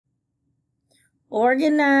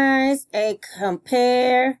Organize a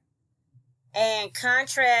compare and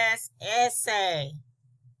contrast essay.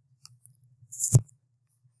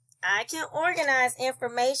 I can organize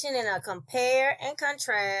information in a compare and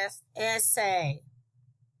contrast essay.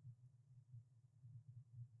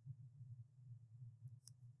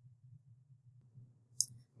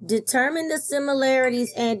 Determine the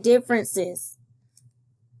similarities and differences.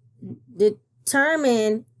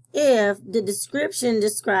 Determine if the description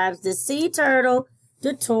describes the sea turtle,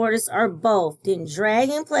 the tortoise, or both. Then drag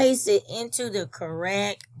and place it into the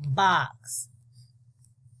correct box.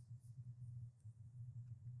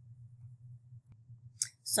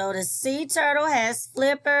 So the sea turtle has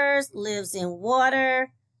flippers, lives in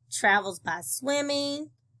water, travels by swimming.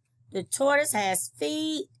 The tortoise has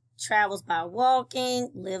feet, travels by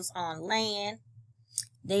walking, lives on land.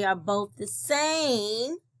 They are both the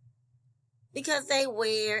same because they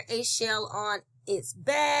wear a shell on its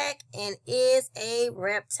back and is a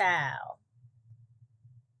reptile.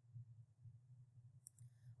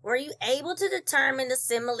 Were you able to determine the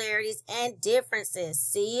similarities and differences?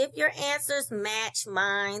 See if your answers match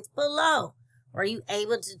mine below. Were you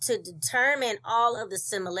able to determine all of the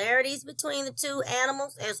similarities between the two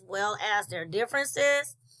animals as well as their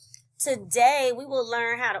differences? Today, we will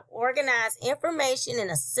learn how to organize information in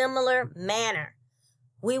a similar manner.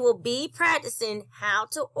 We will be practicing how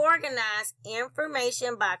to organize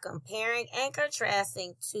information by comparing and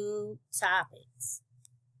contrasting two topics.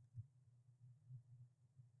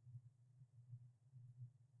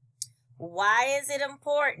 Why is it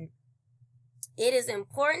important? It is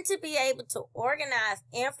important to be able to organize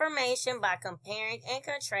information by comparing and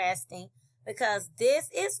contrasting because this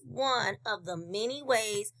is one of the many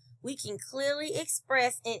ways we can clearly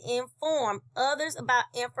express and inform others about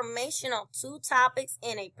information on two topics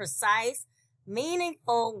in a precise,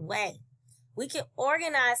 meaningful way. We can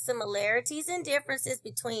organize similarities and differences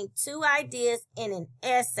between two ideas in an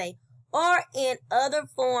essay or in other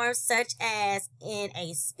forms such as in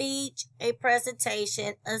a speech, a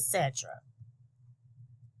presentation, etc.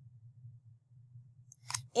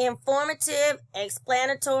 Informative,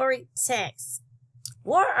 explanatory text.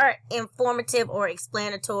 What are informative or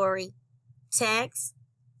explanatory texts?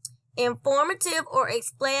 Informative or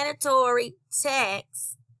explanatory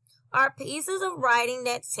texts are pieces of writing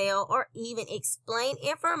that tell or even explain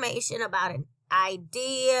information about an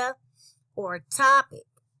idea or topic.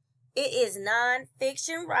 It is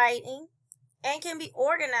non-fiction writing and can be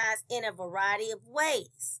organized in a variety of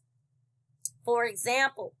ways. For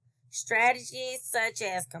example, strategies such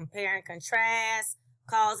as compare and contrast,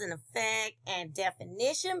 cause and effect, and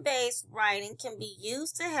definition-based writing can be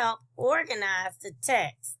used to help organize the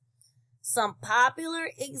text. Some popular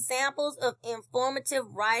examples of informative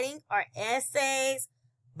writing are essays,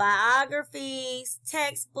 biographies,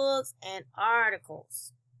 textbooks, and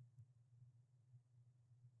articles.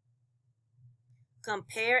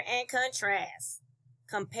 Compare and contrast.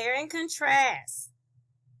 Compare and contrast.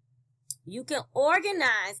 You can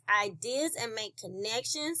organize ideas and make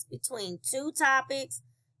connections between two topics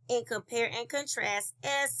in compare and contrast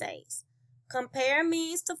essays. Compare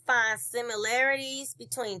means to find similarities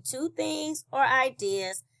between two things or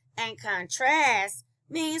ideas, and contrast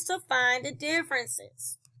means to find the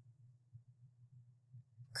differences.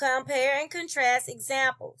 Compare and contrast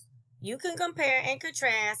examples. You can compare and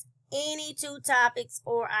contrast any two topics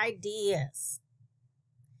or ideas.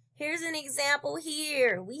 Here's an example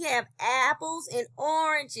here. We have apples and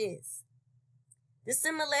oranges. The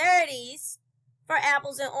similarities for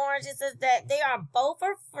apples and oranges is that they are both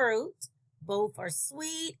are fruit, both are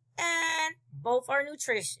sweet, and both are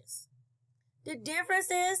nutritious. The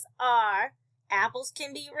differences are apples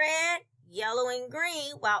can be red, yellow, and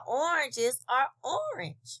green, while oranges are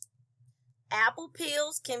orange. Apple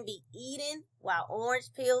peels can be eaten, while orange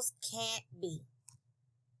peels can't be.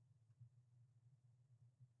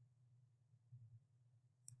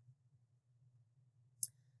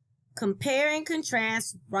 Compare and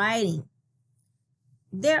contrast writing.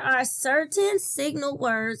 There are certain signal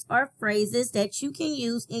words or phrases that you can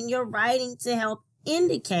use in your writing to help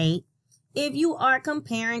indicate if you are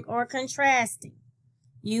comparing or contrasting.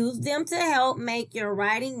 Use them to help make your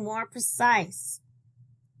writing more precise.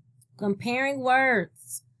 Comparing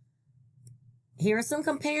words. Here are some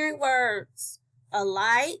comparing words.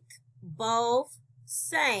 Alike, both,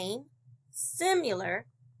 same, similar,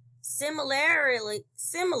 similarly,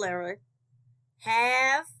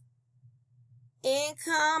 have, in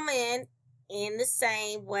common, in the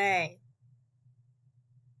same way.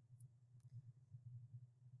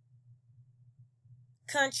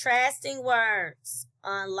 Contrasting words.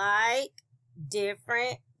 Unlike,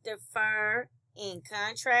 different, differ, in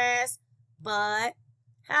contrast, but,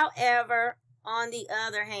 however, on the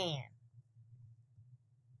other hand.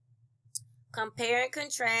 Compare and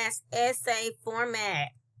contrast essay format.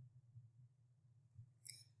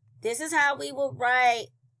 This is how we will write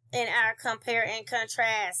in our compare and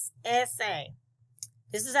contrast essay.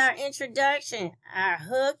 This is our introduction, our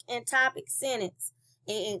hook and topic sentence.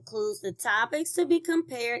 It includes the topics to be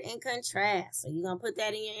compared and contrast. So you're going to put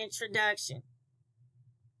that in your introduction.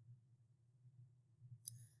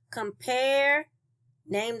 Compare,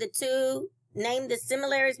 name the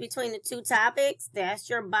similarities between the two topics. That's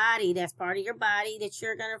your body. That's part of your body that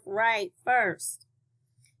you're going to write first.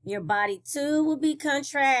 Your body 2 will be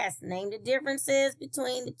contrast. Name the differences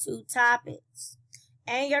between the two topics.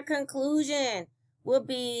 And your conclusion will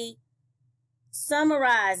be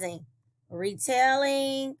summarizing,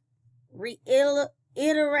 retelling,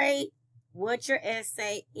 reiterate what your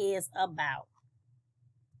essay is about.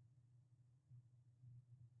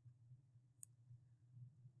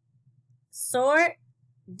 Sort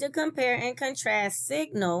the compare and contrast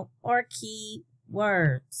signal or key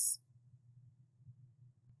words.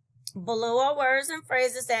 Below are words and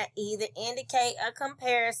phrases that either indicate a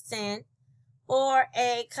comparison or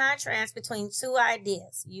a contrast between two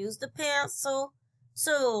ideas. Use the pencil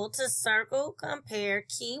tool to circle, compare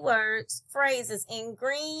keywords, phrases in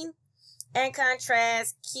green, and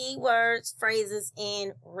contrast keywords, phrases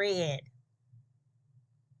in red.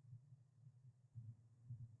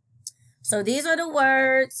 So these are the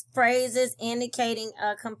words, phrases indicating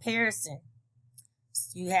a comparison.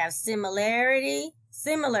 You have similarly,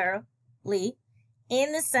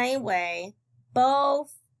 in the same way,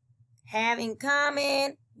 both, have in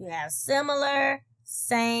common, you have similar,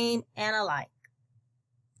 same, and alike.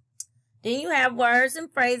 Then you have words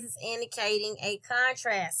and phrases indicating a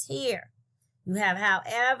contrast here. You have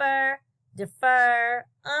however, defer,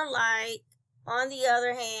 unlike, on the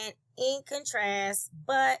other hand, in contrast,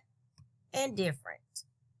 but, and different.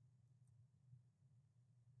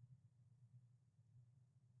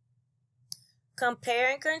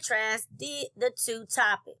 Compare and contrast the two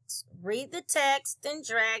topics. Read the text and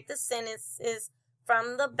drag the sentences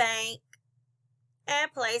from the bank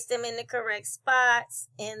and place them in the correct spots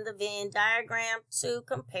in the Venn diagram to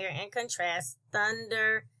compare and contrast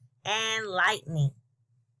thunder and lightning.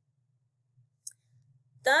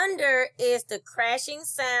 Thunder is the crashing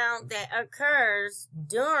sound that occurs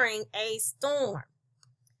during a storm.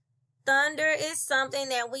 Thunder is something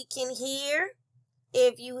that we can hear.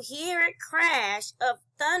 If you hear a crash of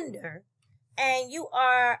thunder and you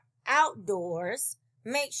are outdoors,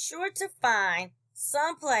 make sure to find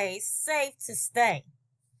someplace safe to stay.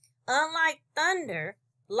 Unlike thunder,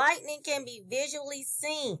 lightning can be visually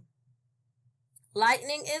seen.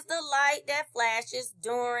 Lightning is the light that flashes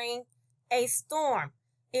during a storm.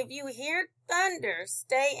 If you hear thunder,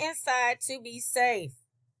 stay inside to be safe.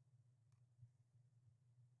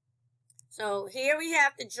 So here we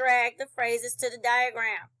have to drag the phrases to the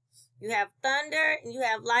diagram. You have thunder, and you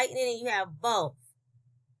have lightning, and you have both.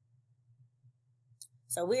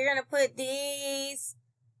 So we're going to put these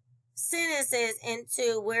sentences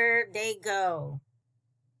into where they go.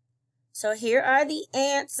 So here are the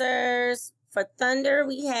answers. For thunder,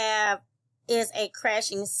 we have is a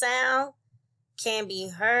crashing sound, can be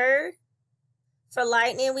heard. For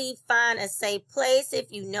lightning, we find a safe place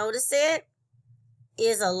if you notice it,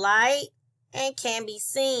 is a light, and can be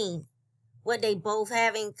seen. What they both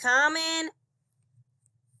have in common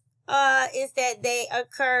is that they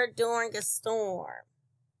occur during a storm.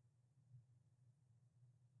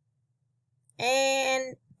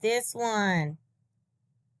 And this one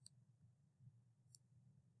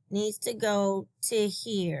needs to go to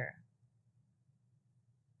here.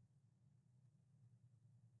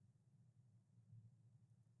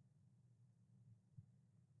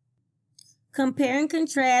 Compare and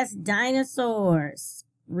contrast dinosaurs.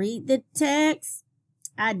 Read the text.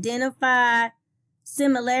 Identify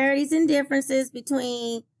similarities and differences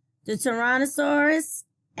between the Tyrannosaurus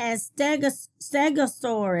and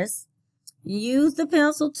Stegosaurus. Use the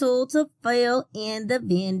pencil tool to fill in the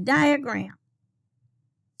Venn diagram.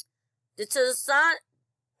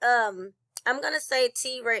 I'm going to say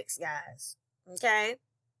T-Rex, guys. Okay?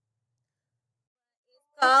 It's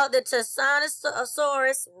called the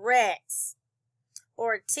Tyrannosaurus Rex,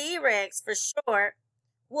 or T-Rex for short,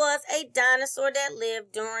 was a dinosaur that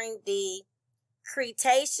lived during the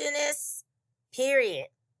Cretaceous period,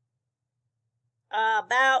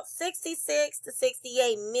 about 66 to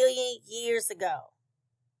 68 million years ago.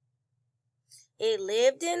 It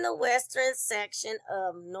lived in the western section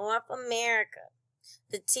of North America.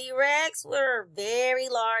 The T-Rex were very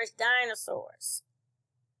large dinosaurs.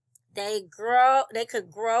 They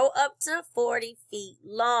could grow up to 40 feet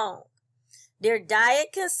long. Their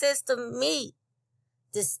diet consists of meat.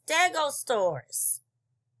 The Stegosaurus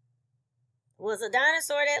was a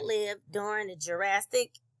dinosaur that lived during the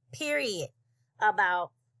Jurassic period,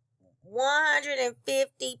 about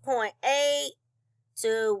 150.8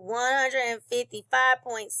 to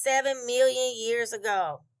 155.7 million years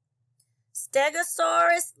ago.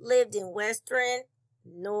 Stegosaurus lived in western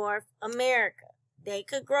North America. They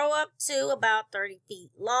could grow up to about 30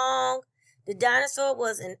 feet long. The dinosaur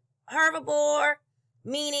was an herbivore,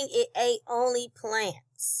 meaning it ate only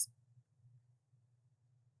plants.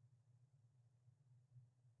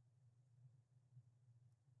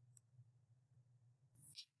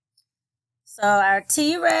 So our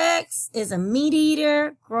T-Rex is a meat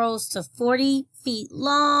eater, grows to 40 feet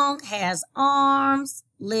long, has arms,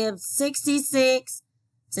 lived 66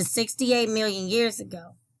 to 68 million years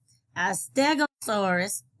ago. Our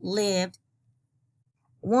Stegosaurus lived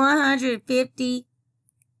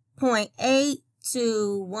 150.8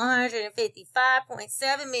 to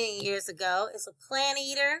 155.7 million years ago. It's a plant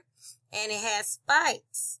eater and it has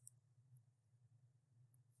spikes.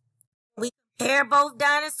 We compare both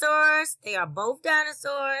dinosaurs. They are both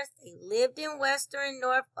dinosaurs. They lived in western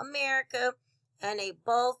North America and they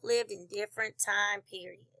both lived in different time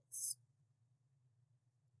periods.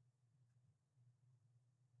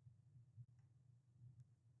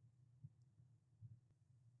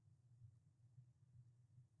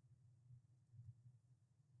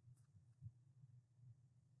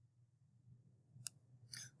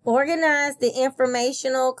 Organize the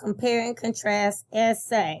informational compare and contrast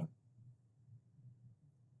essay.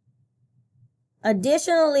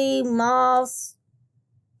 Additionally, moths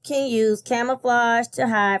can use camouflage to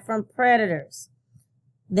hide from predators.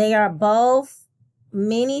 They are both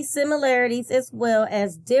many similarities as well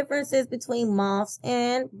as differences between moths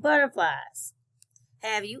and butterflies.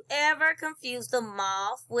 Have you ever confused a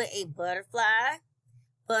moth with a butterfly?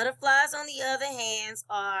 Butterflies, on the other hand,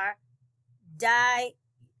 are diurnal.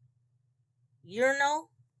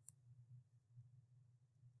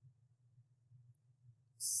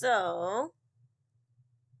 So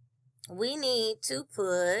we need to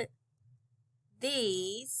put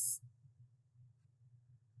these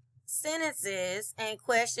sentences and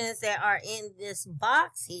questions that are in this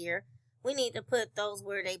box here, we need to put those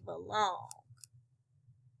where they belong.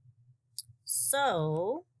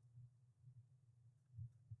 So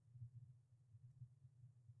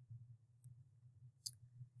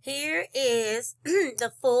here is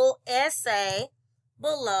the full essay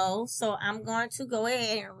below. So I'm going to go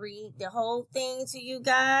ahead and read the whole thing to you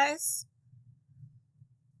guys.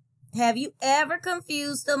 Have you ever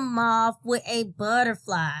confused a moth with a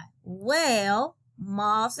butterfly? Well,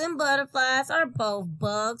 moths and butterflies are both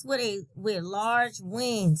bugs with large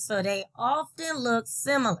wings, so they often look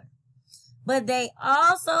similar. But they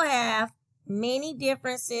also have many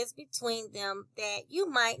differences between them that you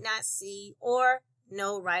might not see or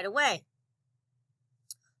know right away.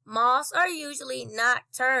 Moths are usually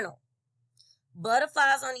nocturnal.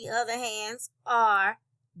 Butterflies, on the other hand, are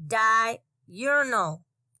diurnal.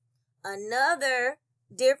 Another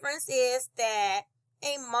difference is that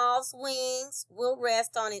a moth's wings will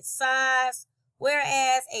rest on its sides,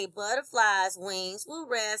 whereas a butterfly's wings will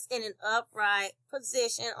rest in an upright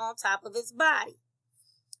position on top of its body.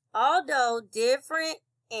 Although different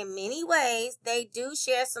in many ways, they do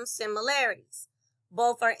share some similarities.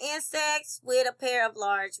 Both are insects with a pair of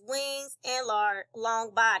large wings and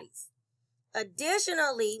long bodies.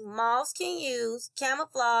 Additionally, moths can use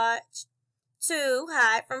camouflage to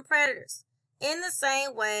hide from predators. In the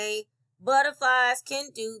same way, butterflies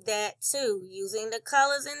can do that too, using the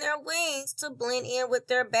colors in their wings to blend in with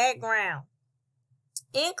their background.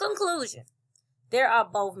 In conclusion, there are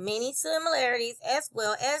both many similarities as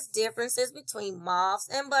well as differences between moths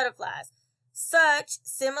and butterflies. Such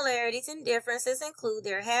similarities and differences include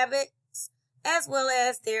their habits as well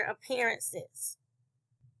as their appearances.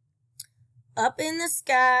 Up in the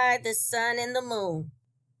sky, the sun and the moon.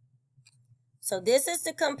 So this is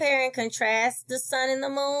to compare and contrast the sun and the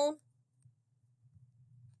moon.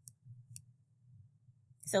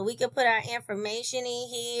 So we can put our information in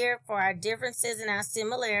here for our differences and our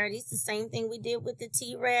similarities. The same thing we did with the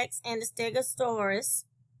T-Rex and the Stegosaurus.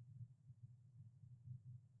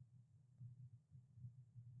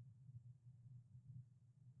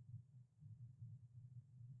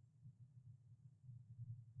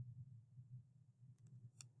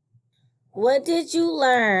 What did you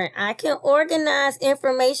learn? I can organize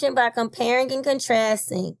information by comparing and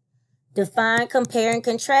contrasting. Define, compare, and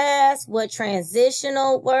contrast. What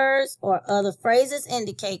transitional words or other phrases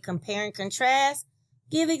indicate compare and contrast?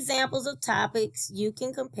 Give examples of topics you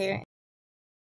can compare